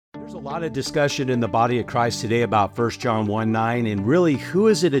There's a lot of discussion in the body of Christ today about 1 John 1:9, and really, who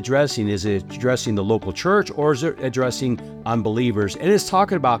is it addressing? Is it addressing the local church, or is it addressing unbelievers? And it's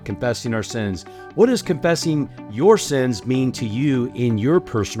talking about confessing our sins. What does confessing your sins mean to you in your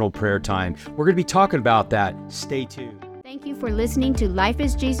personal prayer time? We're going to be talking about that. Stay tuned. Thank you for listening to Life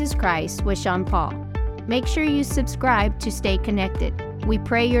is Jesus Christ with Sean Paul. Make sure you subscribe to stay connected. We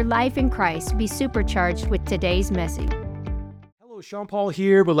pray your life in Christ be supercharged with today's message. Sean Paul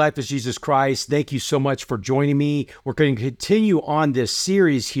here with Life is Jesus Christ. Thank you so much for joining me. We're going to continue on this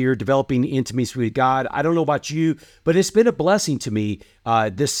series here, Developing Intimacy with God. I don't know about you, but it's been a blessing to me,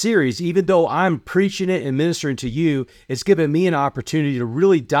 this series. Even though I'm preaching it and ministering to you, it's given me an opportunity to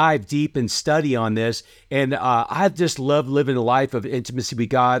really dive deep and study on this. And I just love living a life of intimacy with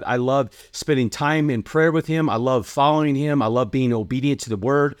God. I love spending time in prayer with Him. I love following Him. I love being obedient to the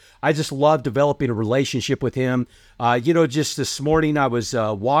Word. I just love developing a relationship with Him. Just this morning I was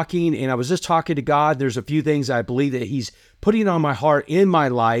walking and I was just talking to God. There's a few things I believe that He's putting on my heart in my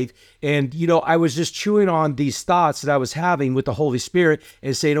life. And, I was just chewing on these thoughts that I was having with the Holy Spirit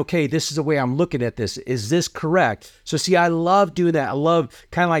and saying, okay, this is the way I'm looking at this. Is this correct? So see, I love doing that. I love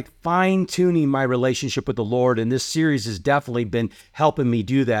kind of like fine tuning my relationship with the Lord. And this series has definitely been helping me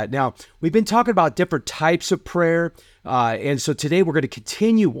do that. Now, we've been talking about different types of prayer. And so today we're going to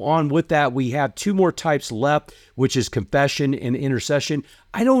continue on with that. We have two more types left, which is confession and intercession.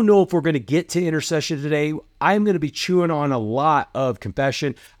 I don't know if we're going to get to intercession today. I'm going to be chewing on a lot of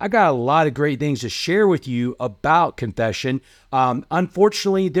confession. I got a lot of great things to share with you about confession.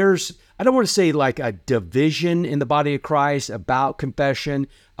 Unfortunately, I don't want to say like a division in the body of Christ about confession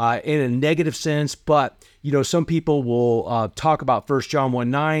in a negative sense, but some people will talk about 1 John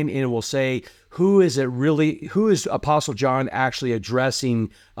 1:9 and will say, who is Apostle John actually addressing?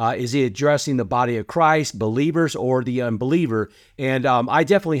 Is he addressing the body of Christ, believers, or the unbeliever? And I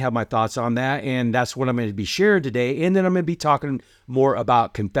definitely have my thoughts on that, and that's what I'm going to be sharing today. And then I'm going to be talking more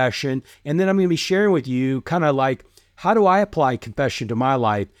about confession, and then I'm going to be sharing with you kind of like, how do I apply confession to my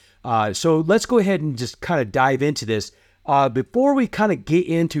life? So let's go ahead and just kind of dive into this. Before we kind of get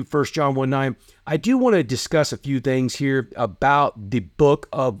into 1 John 1:9, I do want to discuss a few things here about the book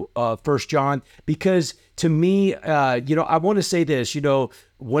of 1 John, because to me, I want to say this,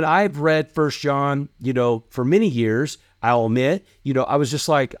 when I've read 1 John, for many years, I'll admit, I was just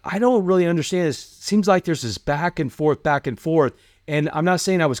like, I don't really understand this. Seems like there's this back and forth. And I'm not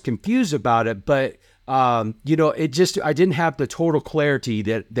saying I was confused about it, but I didn't have the total clarity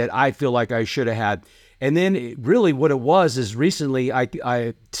that I feel like I should have had. And then really what it was is recently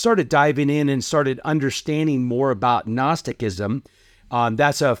I started diving in and started understanding more about Gnosticism.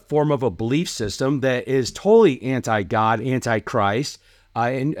 That's a form of a belief system that is totally anti-God, anti-Christ.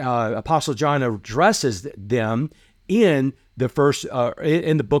 And Apostle John addresses them in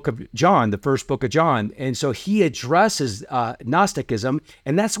the book of John, the first book of John. And so he addresses Gnosticism,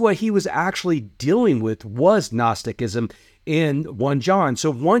 and that's what he was actually dealing with, was Gnosticism in 1 John. So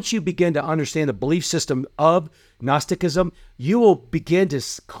once you begin to understand the belief system of Gnosticism, you will begin to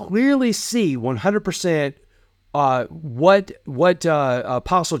clearly see 100% what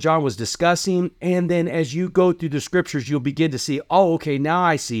Apostle John was discussing. And then as you go through the scriptures, you'll begin to see, oh, okay, now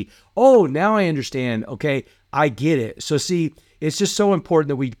I see. Oh, now I understand. Okay, I get it. So see, it's just so important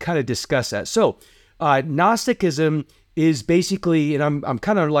that we kind of discuss that. So Gnosticism is basically, and I'm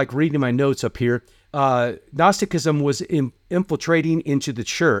kind of like reading my notes up here, Gnosticism was infiltrating into the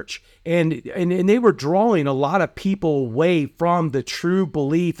church, and they were drawing a lot of people away from the true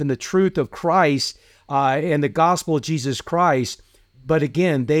belief and the truth of Christ and the gospel of Jesus Christ. But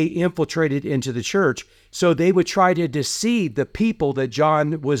again, they infiltrated into the church. So they would try to deceive the people that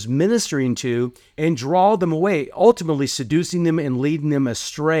John was ministering to and draw them away, ultimately seducing them and leading them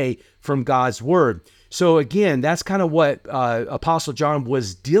astray from God's word. So again, that's kind of what Apostle John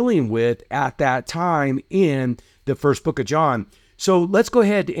was dealing with at that time in the first book of John. So let's go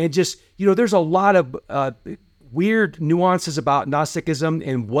ahead and just, there's a lot of weird nuances about Gnosticism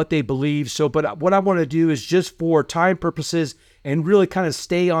and what they believe. But what I want to do is just for time purposes and really kind of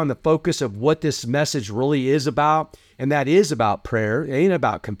stay on the focus of what this message really is about. And that is about prayer. It ain't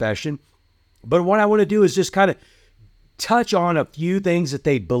about confession. But what I want to do is just kind of touch on a few things that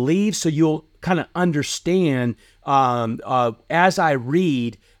they believe, so you'll kind of understand as I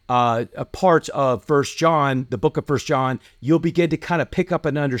read parts of 1 John, the book of 1 John, you'll begin to kind of pick up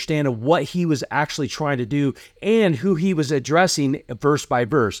and understand of what he was actually trying to do and who he was addressing verse by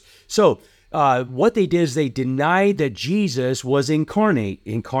verse. So what they did is they denied that Jesus was incarnate.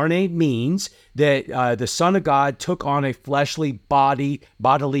 Incarnate means that the Son of God took on a fleshly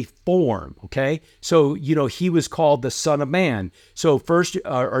bodily form. Okay, so he was called the Son of Man. So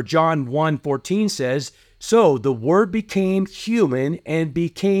John 1:14 says, "So the Word became human and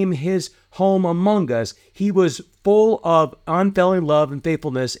became his home among us. He was full of unfailing love and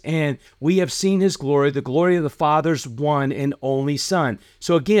faithfulness, and we have seen his glory, the glory of the Father's one and only Son."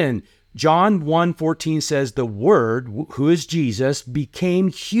 So again, John 1:14 says the Word, who is Jesus, became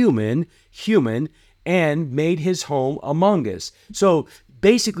human, and made his home among us. So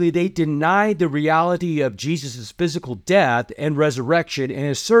basically, they denied the reality of Jesus' physical death and resurrection and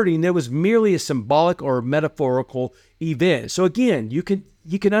asserting that it was merely a symbolic or metaphorical event. So again, you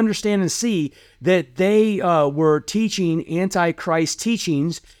can understand and see that they were teaching antichrist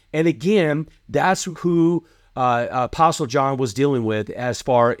teachings. And again, that's who Apostle John was dealing with as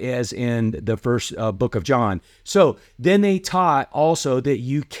far as in the first book of John. So then they taught also that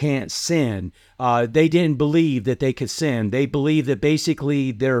you can't sin. They didn't believe that they could sin. They believed that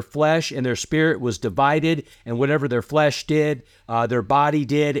basically their flesh and their spirit was divided, and whatever their flesh did, their body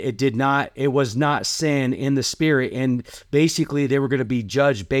did. It was not sin in the spirit. And basically they were going to be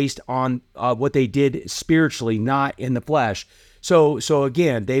judged based on what they did spiritually, not in the flesh. So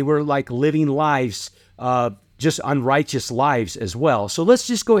again, they were like living lives, just unrighteous lives as well. So let's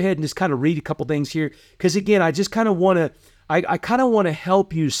just go ahead and just kind of read a couple things here, because again, I just kind of want to, I kind of want to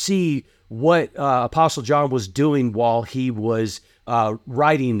help you see what Apostle John was doing while he was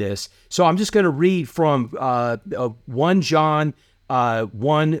writing this. So I'm just going to read from 1 John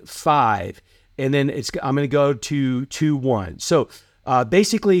 1:5, and then I'm going to go to 2:1. So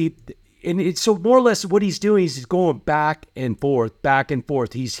basically, so more or less what he's doing is he's going back and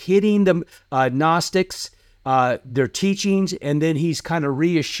forth. He's hitting the Gnostics, their teachings, and then he's kind of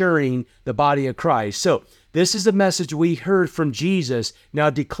reassuring the body of Christ. So this is the message we heard from Jesus. Now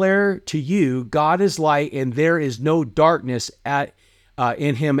declare to you, God is light, and there is no darkness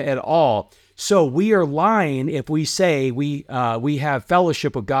in him at all. So we are lying if we say we have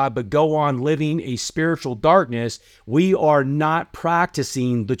fellowship with God, but go on living a spiritual darkness. We are not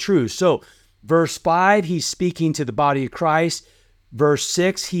practicing the truth. So verse 5, he's speaking to the body of Christ. Verse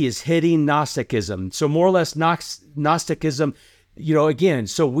 6, he is hitting Gnosticism. So more or less Gnosticism, again,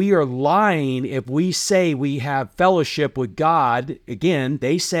 so we are lying if we say we have fellowship with God. Again,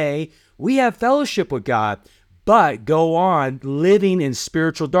 they say we have fellowship with God, but go on living in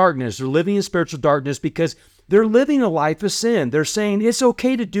spiritual darkness. They're living in spiritual darkness because they're living a life of sin. They're saying it's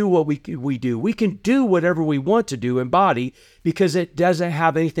okay to do what we do. We can do whatever we want to do in body because it doesn't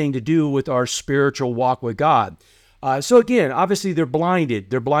have anything to do with our spiritual walk with God. So again, obviously they're blinded.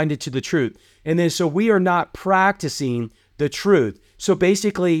 They're blinded to the truth. And then so we are not practicing the truth. So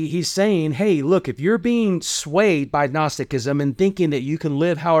basically he's saying, hey, look, if you're being swayed by Gnosticism and thinking that you can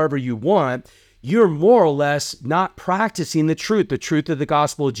live however you want, you're more or less not practicing the truth of the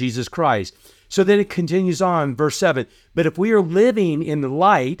gospel of Jesus Christ. So then it continues on, verse 7. But if we are living in the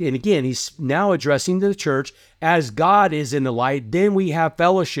light, and again, he's now addressing the church, as God is in the light, then we have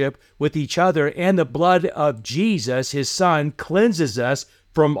fellowship with each other, and the blood of Jesus, his son, cleanses us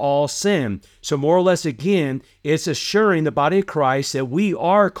from all sin. So more or less, again, it's assuring the body of Christ that we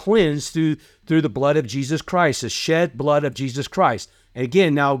are cleansed through the blood of Jesus Christ, the shed blood of Jesus Christ. And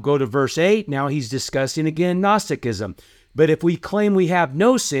again, now go to verse 8. Now he's discussing again Gnosticism. But if we claim we have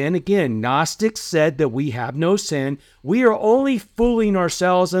no sin, again, Gnostics said that we have no sin. We are only fooling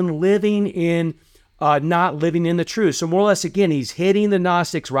ourselves and living in, not living in the truth. So more or less, again, he's hitting the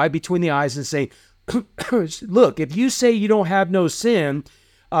Gnostics right between the eyes and saying, look, if you say you don't have no sin,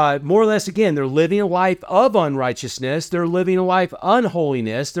 more or less, again, they're living a life of unrighteousness. They're living a life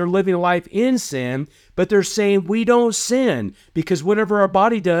unholiness. They're living a life in sin, but they're saying we don't sin because whatever our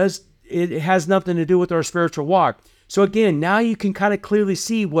body does, it has nothing to do with our spiritual walk. So again, now you can kind of clearly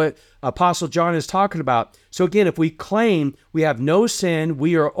see what Apostle John is talking about. So again, if we claim we have no sin,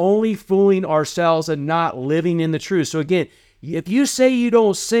 we are only fooling ourselves and not living in the truth. So again, if you say you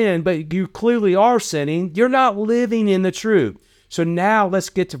don't sin, but you clearly are sinning, you're not living in the truth. So now let's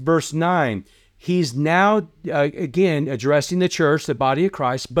get to verse 9. He's now, again, addressing the church, the body of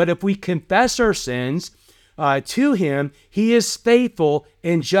Christ. But if we confess our sins to him, he is faithful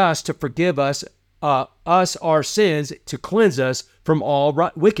and just to forgive us our sins, to cleanse us from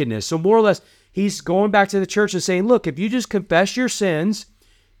all wickedness. So more or less, he's going back to the church and saying, look, if you just confess your sins,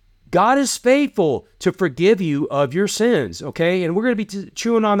 God is faithful to forgive you of your sins, okay? And we're going to be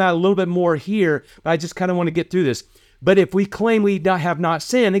chewing on that a little bit more here, but I just kind of want to get through this. But if we claim we have not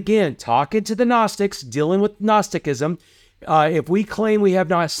sinned, again, talking to the Gnostics, dealing with Gnosticism, if we claim we have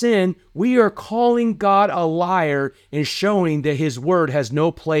not sinned, we are calling God a liar and showing that his word has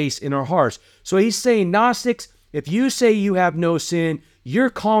no place in our hearts. So he's saying, Gnostics, if you say you have no sin, you're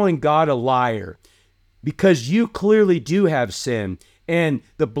calling God a liar because you clearly do have sin. And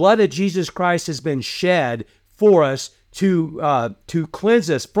the blood of Jesus Christ has been shed for us to cleanse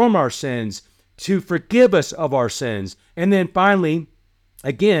us from our sins, to forgive us of our sins. And then finally,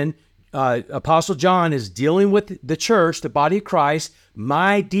 again, Apostle John is dealing with the church, the body of Christ.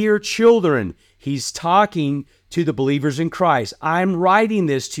 My dear children, he's talking to the believers in Christ. I'm writing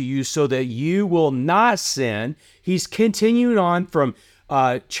this to you so that you will not sin. He's continuing on from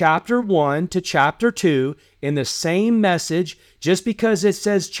chapter 1 to chapter 2 in the same message. Just because it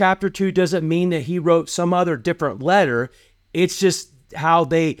says chapter 2 doesn't mean that he wrote some other different letter. It's just how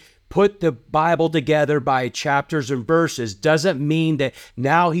they put the Bible together by chapters and verses. Doesn't mean that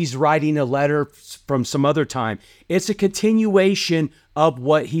now he's writing a letter from some other time. It's a continuation of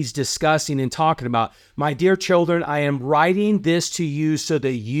what he's discussing and talking about. My dear children, I am writing this to you so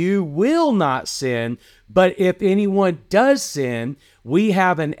that you will not sin. But if anyone does sin, we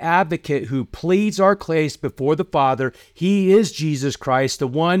have an advocate who pleads our case before the Father. He is Jesus Christ, the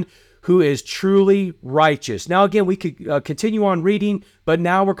one who is truly righteous. Now, again, we could continue on reading, but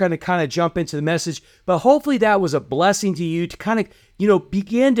now we're going to kind of jump into the message. But hopefully that was a blessing to you to kind of,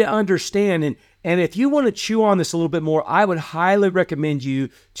 begin to understand. And if you want to chew on this a little bit more, I would highly recommend you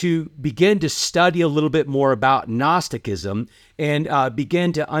to begin to study a little bit more about Gnosticism and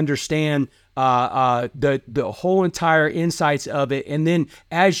begin to understand the whole entire insights of it. And then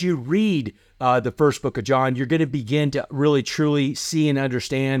as you read the first book of John, you're going to begin to really truly see and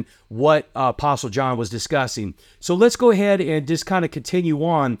understand what Apostle John was discussing. So let's go ahead and just kind of continue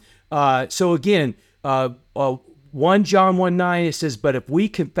on. So again, 1 John 1:9, it says, but if we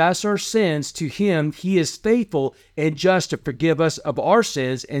confess our sins to him, he is faithful and just to forgive us of our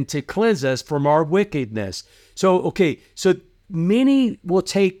sins and to cleanse us from our wickedness. So many will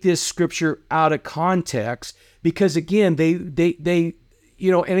take this scripture out of context because again, they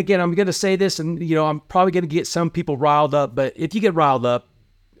and again, I'm going to say this and, I'm probably going to get some people riled up, but if you get riled up,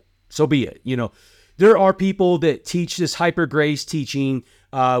 so be it. There are people that teach this hyper grace teaching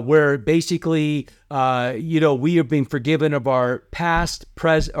where basically, we have been forgiven of our past,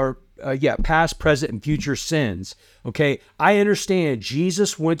 present, and future sins. Okay. I understand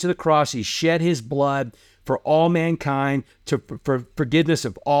Jesus went to the cross. He shed his blood for all mankind for forgiveness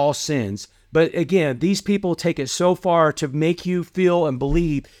of all sins. But again, these people take it so far to make you feel and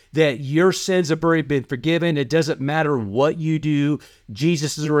believe that your sins have already been forgiven. It doesn't matter what you do.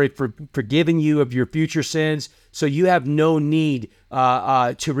 Jesus has already forgiven you of your future sins. So you have no need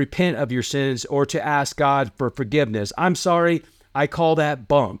to repent of your sins or to ask God for forgiveness. I'm sorry. I call that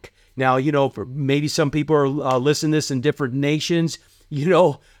bunk. Now, for maybe some people are listening to this in different nations,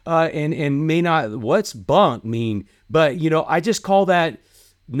 and may not, what's bunk mean? But, I just call that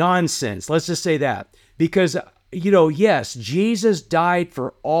nonsense. Let's just say that. Because, yes, Jesus died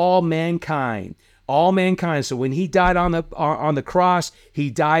for all mankind. All mankind. So when he died on the cross, he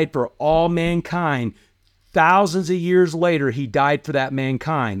died for all mankind. Thousands of years later, he died for that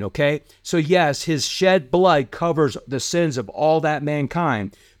mankind, okay? So yes, his shed blood covers the sins of all that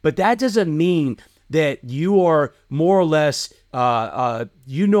mankind. But that doesn't mean that you are more or less,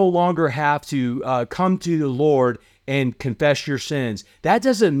 you no longer have to come to the Lord and confess your sins. That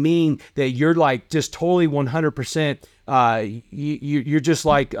doesn't mean that you're like just totally 100%, you're just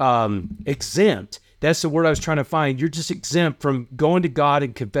like exempt. That's the word I was trying to find. You're just exempt from going to God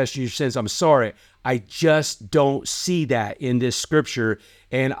and confessing your sins. I'm sorry. I just don't see that in this scripture.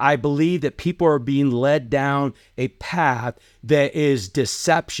 And I believe that people are being led down a path that is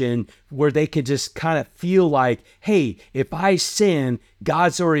deception, where they can just kind of feel like, hey, if I sin,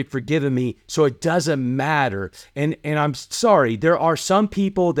 God's already forgiven me, so it doesn't matter. And I'm sorry, there are some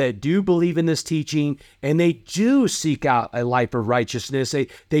people that do believe in this teaching, and they do seek out a life of righteousness.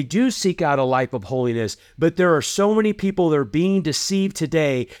 They do seek out a life of holiness. But there are so many people that are being deceived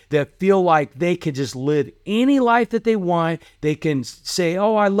today that feel like they can just live any life that they want. They can say,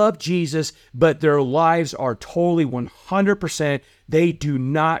 oh, I love Jesus, but their lives are totally 100%. They do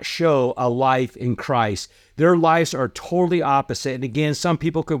not show a life in Christ. Their lives are totally opposite. And again, some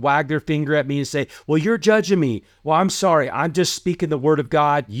people could wag their finger at me and say, well, you're judging me. Well, I'm sorry. I'm just speaking the word of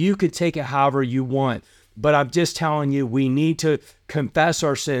God. You can take it however you want. But I'm just telling you, we need to confess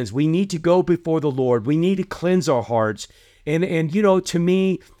our sins. We need to go before the Lord. We need to cleanse our hearts. And to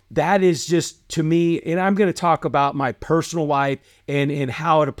me, that is just, to me, and I'm going to talk about my personal life and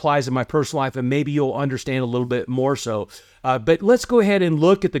how it applies in my personal life, and maybe you'll understand a little bit more so. But let's go ahead and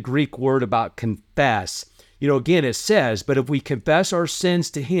look at the Greek word about confess. Again, it says, but if we confess our sins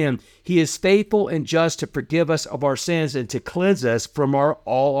to him, he is faithful and just to forgive us of our sins and to cleanse us from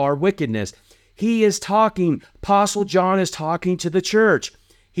all our wickedness. He is talking, Apostle John is talking to the church.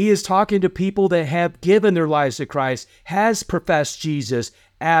 He is talking to people that have given their lives to Christ, has professed Jesus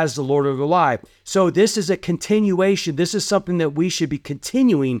as the Lord of their life. So this is a continuation. This is something that we should be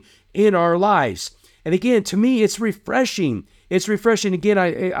continuing in our lives. And again, to me, it's refreshing. It's refreshing. Again,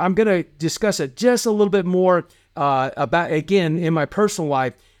 I'm going to discuss it just a little bit more about, again, in my personal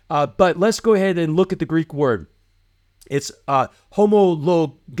life. But let's go ahead and look at the Greek word. It's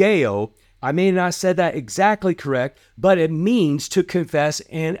homologeo. I may not have said that exactly correct, but it means to confess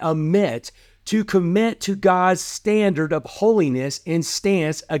and admit, to commit to God's standard of holiness and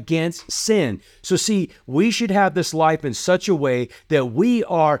stance against sin. So see, we should have this life in such a way that we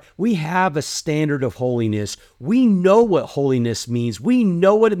have a standard of holiness. We know what holiness means. We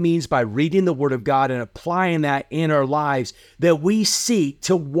know what it means by reading the Word of God and applying that in our lives, that we seek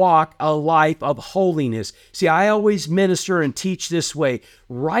to walk a life of holiness. See, I always minister and teach this way.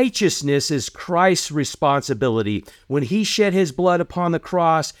 Righteousness is Christ's responsibility. When he shed his blood upon the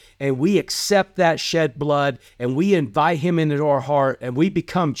cross and we accept that shed blood and we invite him into our heart and we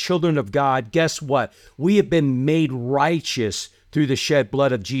become children of God, guess what? We have been made righteous through the shed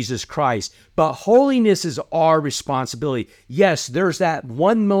blood of Jesus Christ. But holiness is our responsibility. Yes, there's that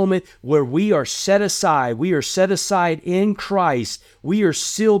one moment where we are set aside. We are set aside in Christ. We are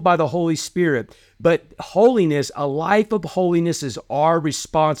sealed by the Holy Spirit. But holiness, a life of holiness, is our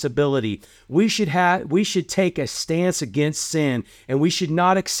responsibility. We should take a stance against sin, and we should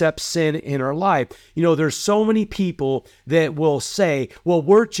not accept sin in our life. There's so many people that will say, well,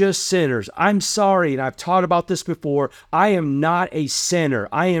 we're just sinners. I'm sorry, and I've taught about this before. I am not a sinner.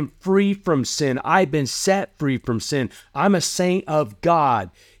 I am free from sin. I've been set free from sin. I'm a saint of God.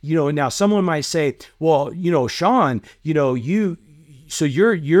 Now someone might say, well, Sean, so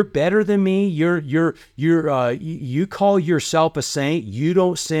you're better than me. You call yourself a saint. You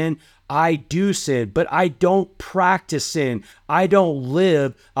don't sin. I do sin, but I don't practice sin. I don't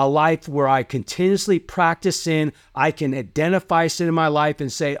live a life where I continuously practice sin. I can identify sin in my life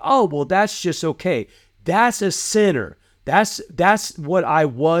and say, oh, well, that's just okay. That's a sinner. That's what I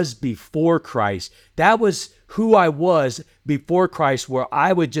was before Christ. That was who I was before Christ, where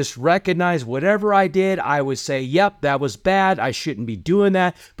I would just recognize whatever I did. I would say, yep, that was bad. I shouldn't be doing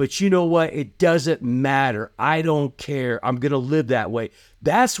that. But you know what? It doesn't matter. I don't care. I'm going to live that way.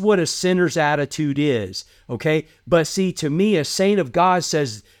 That's what a sinner's attitude is, okay? But see, to me, a saint of God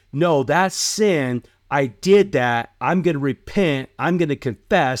says, no, that's sin. I did that. I'm going to repent. I'm going to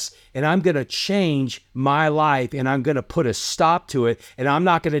confess, and I'm going to change my life, and I'm going to put a stop to it. And I'm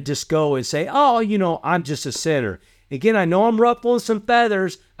not going to just go and say, oh, I'm just a sinner. Again, I know I'm ruffling some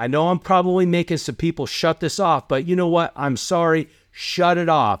feathers. I know I'm probably making some people shut this off, but you know what? I'm sorry. Shut it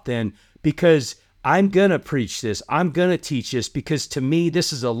off then, because I'm going to preach this. I'm going to teach this, because to me,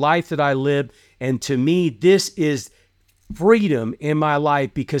 this is a life that I live. And to me, this is freedom in my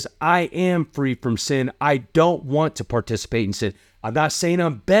life, because I am free from sin. I don't want to participate in sin. I'm not saying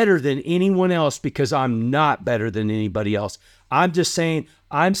I'm better than anyone else, because I'm not better than anybody else. I'm just saying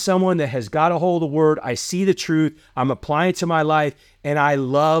I'm someone that has got a hold of the Word. I see the truth. I'm applying it to my life, and I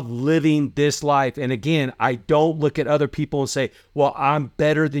love living this life. And again, I don't look at other people and say, well, I'm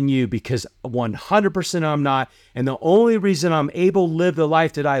better than you, because 100% I'm not. And the only reason I'm able to live the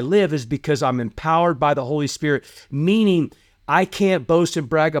life that I live is because I'm empowered by the Holy Spirit, meaning I can't boast and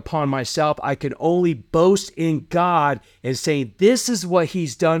brag upon myself. I can only boast in God and say, this is what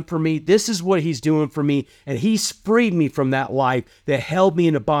he's done for me. This is what he's doing for me. And he's freed me from that life that held me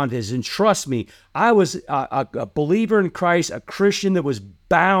in bondage. And trust me, I was a believer in Christ, a Christian that was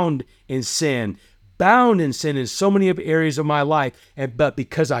bound in sin in so many areas of my life. But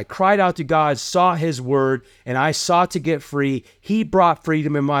because I cried out to God, sought his word, and I sought to get free, he brought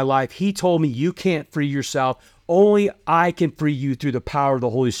freedom in my life. He told me, you can't free yourself. Only I can free you through the power of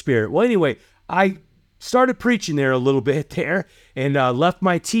the Holy Spirit. Well, anyway, I started preaching there a little bit there and left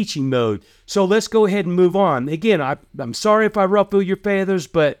my teaching mode. So let's go ahead and move on. Again, I'm sorry if I ruffle your feathers,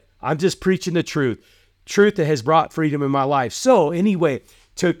 but I'm just preaching the truth that has brought freedom in my life. So anyway,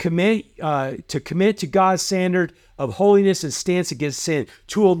 to commit to God's standard of holiness and stance against sin,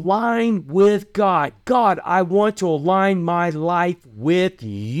 to align with God. God, I want to align my life with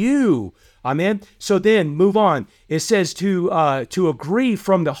you. Amen. So then move on. It says to agree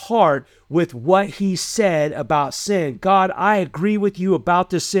from the heart with what he said about sin. God, I agree with you about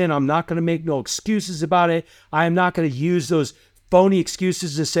this sin. I'm not going to make no excuses about it. I am not going to use those phony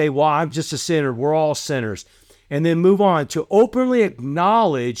excuses to say, well, I'm just a sinner. We're all sinners. And then move on to openly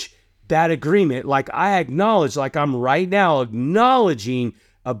acknowledge that agreement. Like I acknowledge, like I'm right now acknowledging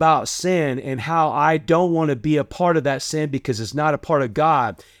about sin and how I don't want to be a part of that sin because it's not a part of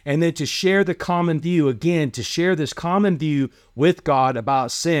God. And then to share the common view, again, to share this common view with God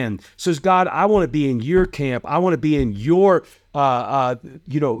about sin. So God, I want to be in your camp. I want to be in your,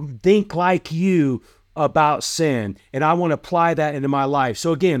 think like you about sin. And I want to apply that into my life.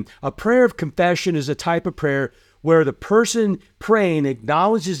 So again, a prayer of confession is a type of prayer where the person praying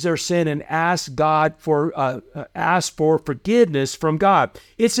acknowledges their sin and asks for forgiveness from God.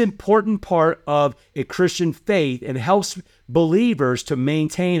 It's an important part of a Christian faith and helps believers to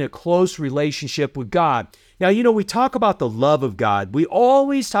maintain a close relationship with God. Now, we talk about the love of God. We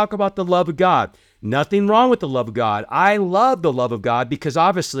always talk about the love of God. Nothing wrong with the love of God. I love the love of God because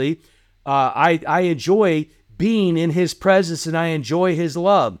obviously I enjoy being in his presence and I enjoy his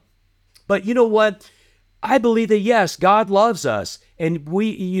love. But you know what? I believe that, yes, God loves us. And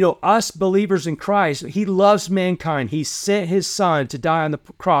we, us believers in Christ, he loves mankind. He sent his son to die on the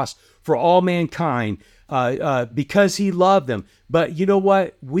cross for all mankind because he loved them. But you know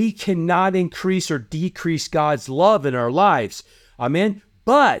what? We cannot increase or decrease God's love in our lives. Amen.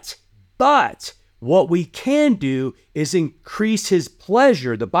 But what we can do is increase his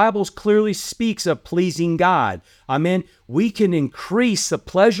pleasure. The Bible clearly speaks of pleasing God. Amen. We can increase the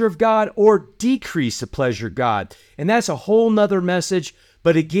pleasure of God or decrease the pleasure of God. And that's a whole nother message.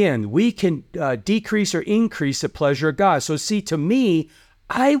 But again, we can decrease or increase the pleasure of God. So see, to me,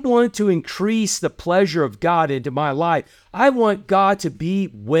 I want to increase the pleasure of God into my life. I want God to be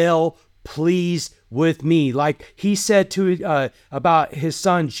well pleased with me. Like he said about his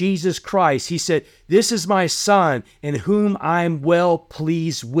son, Jesus Christ, he said, "This is my son in whom I'm well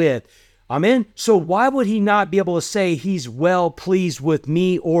pleased with." Amen. So why would he not be able to say he's well pleased with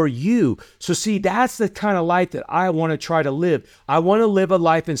me or you? So see, that's the kind of life that I want to try to live. I want to live a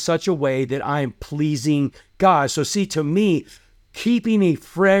life in such a way that I'm pleasing God. So see, to me, keeping a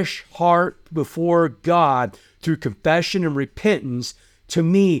fresh heart before God through confession and repentance, to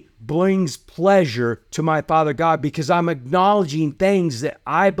me, brings pleasure to my Father God because I'm acknowledging things that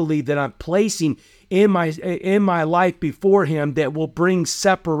I believe that I'm placing in my life before him that will bring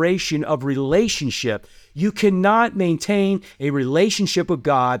separation of relationship. You cannot maintain a relationship with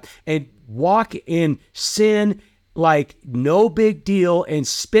God and walk in sin like no big deal and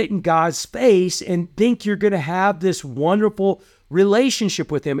spit in God's face and think you're going to have this wonderful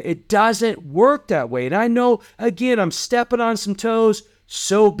relationship with him. It doesn't work that way. And I know, again, I'm stepping on some toes.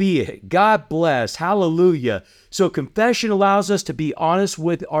 So be it. God bless. Hallelujah. So confession allows us to be honest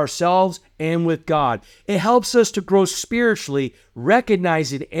with ourselves and with God. It helps us to grow spiritually,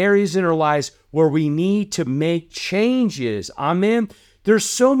 recognizing areas in our lives where we need to make changes. Amen. There's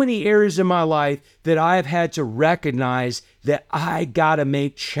so many areas in my life that I've had to recognize that I got to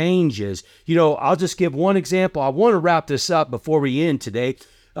make changes. I'll just give one example. I want to wrap this up before we end today.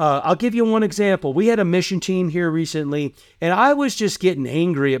 I'll give you one example. We had a mission team here recently, and I was just getting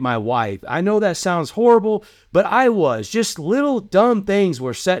angry at my wife. I know that sounds horrible, but I was. Just little dumb things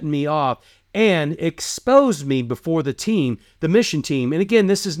were setting me off and exposed me before the team, the mission team. And again,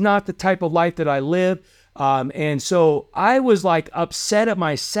 this is not the type of life that I live. And so I was like upset at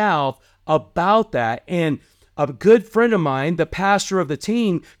myself about that. And a good friend of mine, the pastor of the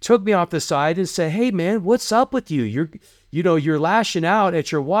team, took me off the side and said, "Hey man, what's up with you? You're lashing out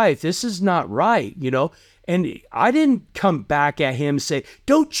at your wife. This is not right, And I didn't come back at him and say,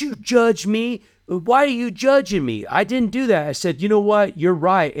 "Don't you judge me. Why are you judging me?" I didn't do that. I said, "You know what? You're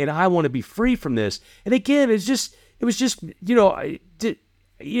right. And I want to be free from this." And again, it was just,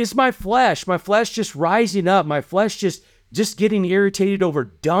 it's my flesh just rising up, my flesh just getting irritated over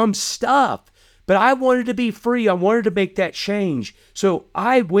dumb stuff. But I wanted to be free. I wanted to make that change. So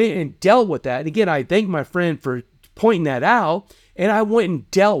I went and dealt with that. And again, I thank my friend for pointing that out. And I went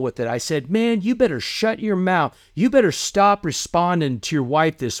and dealt with it. I said, "Man, you better shut your mouth. You better stop responding to your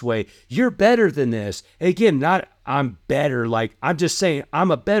wife this way. You're better than this." And again, not I'm better. Like I'm just saying I'm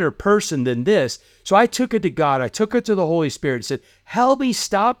a better person than this. So I took it to God. I took it to the Holy Spirit and said, "Help me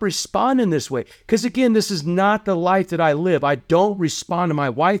stop responding this way." Because again, this is not the life that I live. I don't respond to my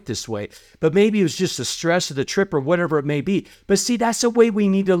wife this way. But maybe it was just the stress of the trip or whatever it may be. But see, that's the way we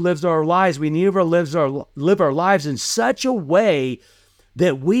need to live our lives. We need to live our lives in such a way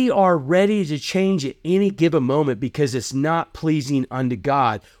that we are ready to change at any given moment because it's not pleasing unto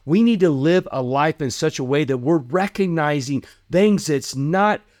God. We need to live a life in such a way that we're recognizing things that's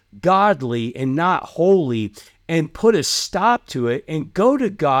not godly and not holy and put a stop to it and go to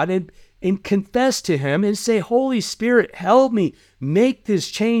God and confess to him and say, "Holy Spirit, help me make this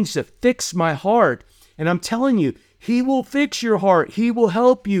change to fix my heart." And I'm telling you, He will fix your heart. He will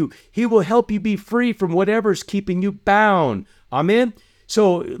help you. He will help you be free from whatever's keeping you bound. Amen.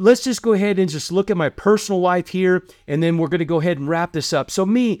 So let's just go ahead and just look at my personal life here, and then we're going to go ahead and wrap this up. So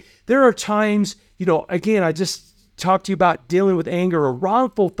there are times, again, I just talked to you about dealing with anger or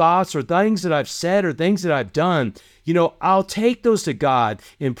wrongful thoughts or things that I've said or things that I've done. I'll take those to God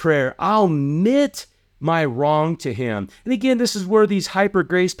in prayer. I'll admit my wrong to him. And again, this is where these hyper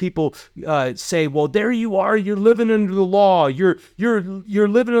grace people say, well, there you are, you're living under the law. You're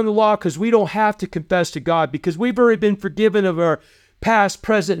living under the law because we don't have to confess to God because we've already been forgiven of our past,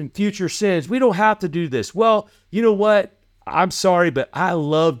 present, and future sins. We don't have to do this. Well, you know what? I'm sorry, but I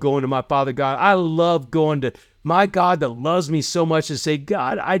love going to my Father God. I love going to my God that loves me so much and say,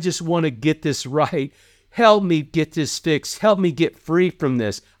 God, I just want to get this right. Help me get this fixed. Help me get free from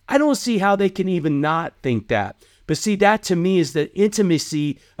this. I don't see how they can even not think that. But see, that to me is the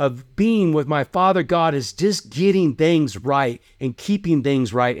intimacy of being with my Father God, is just getting things right and keeping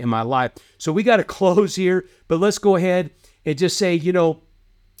things right in my life. So we got to close here, but let's go ahead and just say,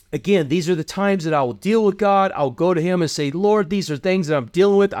 again, these are the times that I will deal with God. I'll go to him and say, Lord, these are things that I'm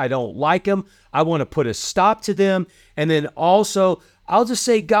dealing with. I don't like them. I want to put a stop to them. And then also, I'll just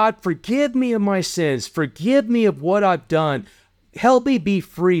say, God, forgive me of my sins. Forgive me of what I've done. Help me be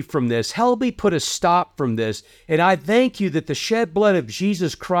free from this. Help me put a stop from this. And I thank you that the shed blood of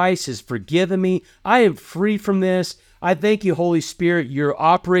Jesus Christ has forgiven me. I am free from this. I thank you, Holy Spirit, you're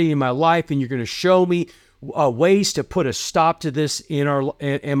operating in my life and you're going to show me ways to put a stop to this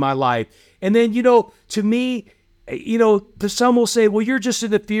in my life. And then, to me, some will say, well, you're just in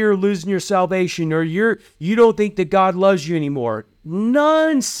the fear of losing your salvation, or you don't think that God loves you anymore.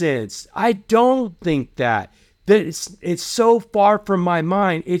 Nonsense. I don't think that. That it's so far from my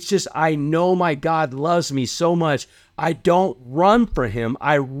mind. It's just, I know my God loves me so much. I don't run for him.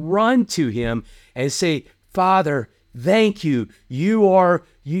 I run to him and say, Father, thank you.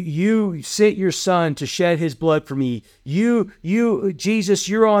 You sent your son to shed his blood for me. Jesus,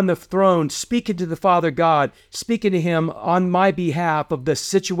 you're on the throne, speaking to the Father God, speaking to him on my behalf of the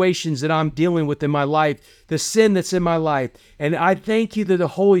situations that I'm dealing with in my life, the sin that's in my life. And I thank you that the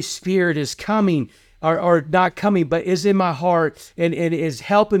Holy Spirit is coming, or not coming, but is in my heart and is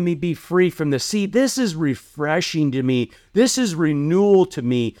helping me be free from this. See, this is refreshing to me. This is renewal to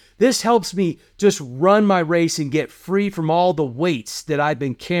me. This helps me just run my race and get free from all the weights that I've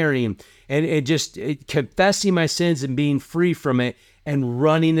been carrying and just confessing my sins and being free from it and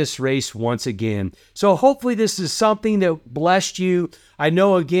running this race once again. So hopefully this is something that blessed you. I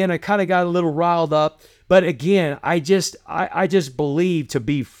know, again, I kind of got a little riled up. But again, I just believe to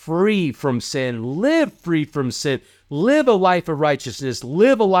be free from sin, live free from sin, live a life of righteousness,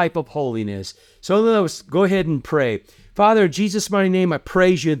 live a life of holiness. So let's go ahead and pray. Father, in Jesus' mighty name, I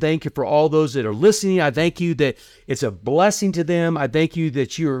praise you and thank you for all those that are listening. I thank you that it's a blessing to them. I thank you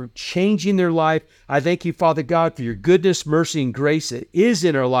that you're changing their life. I thank you, Father God, for your goodness, mercy, and grace that is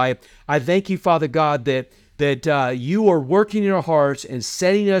in our life. I thank you, Father God, that you are working in our hearts and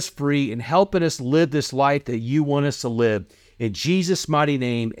setting us free and helping us live this life that you want us to live. In Jesus' mighty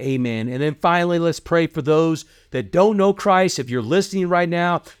name, amen. And then finally, let's pray for those that don't know Christ. If you're listening right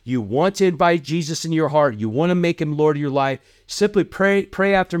now, you want to invite Jesus in your heart, you want to make him Lord of your life, simply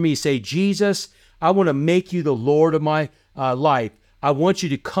pray after me. Say, Jesus, I want to make you the Lord of my life. I want you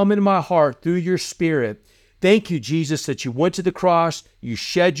to come into my heart through your Spirit. Thank you, Jesus, that you went to the cross, you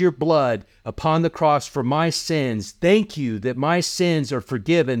shed your blood upon the cross for my sins. Thank you that my sins are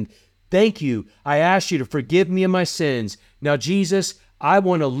forgiven. Thank you. I ask you to forgive me of my sins. Now, Jesus, I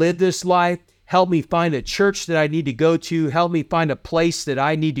want to live this life. Help me find a church that I need to go to. Help me find a place that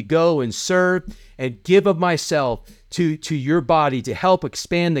I need to go and serve and give of myself to your body to help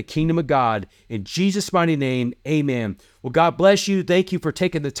expand the kingdom of God. In Jesus' mighty name, amen. Well, God bless you. Thank you for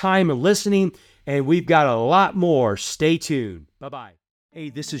taking the time and listening. And we've got a lot more. Stay tuned. Bye-bye. Hey,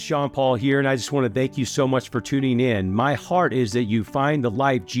 this is Sean Paul here, and I just want to thank you so much for tuning in. My heart is that you find the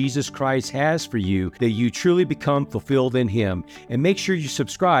life Jesus Christ has for you, that you truly become fulfilled in him. And make sure you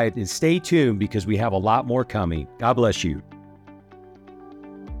subscribe and stay tuned because we have a lot more coming. God bless you.